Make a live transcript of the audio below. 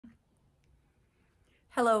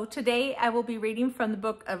Hello, today I will be reading from the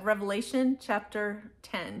book of Revelation, chapter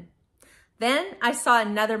 10. Then I saw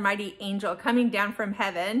another mighty angel coming down from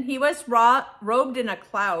heaven. He was robed in a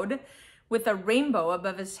cloud with a rainbow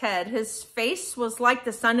above his head. His face was like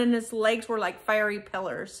the sun and his legs were like fiery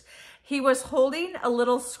pillars. He was holding a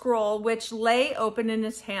little scroll which lay open in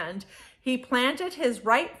his hand. He planted his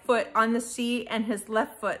right foot on the sea and his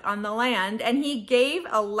left foot on the land, and he gave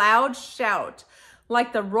a loud shout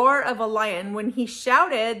like the roar of a lion. When he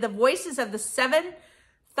shouted, the voices of the seven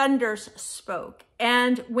thunders spoke.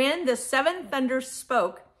 And when the seven thunders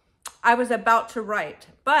spoke, I was about to write,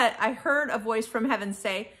 but I heard a voice from heaven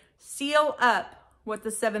say, "Seal up what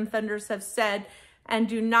the seven thunders have said and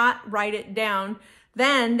do not write it down."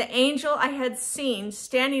 Then the angel I had seen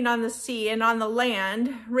standing on the sea and on the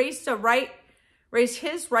land raised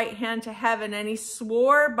his right hand to heaven, and he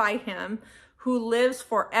swore by him who lives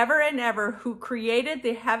forever and ever, who created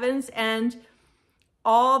the heavens and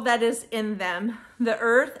all that is in them, the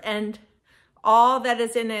earth and all that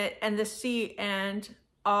is in it, and the sea and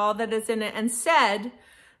all that is in it, and said,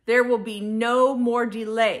 "There will be no more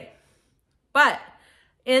delay. But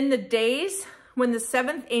in the days when the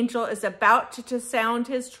seventh angel is about to sound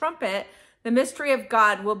his trumpet, the mystery of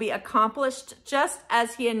God will be accomplished, just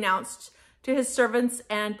as he announced to his servants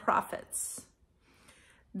and prophets."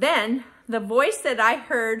 Then the voice that I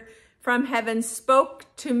heard from heaven spoke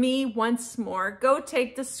to me once more, "Go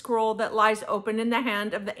take the scroll that lies open in the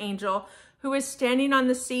hand of the angel who is standing on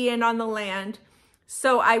the sea and on the land."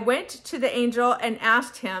 So I went to the angel and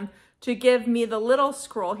asked him to give me the little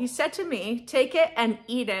scroll. He said to me, "Take it and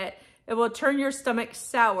eat it. It will turn your stomach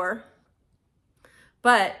sour,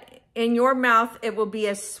 but in your mouth it will be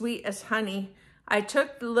as sweet as honey." I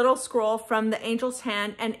took the little scroll from the angel's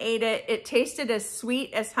hand and ate it. It tasted as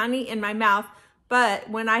sweet as honey in my mouth, but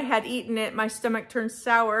when I had eaten it, my stomach turned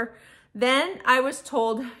sour. Then I was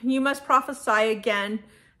told, "You must prophesy again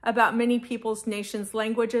about many peoples, nations,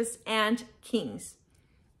 languages, and kings."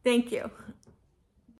 Thank you.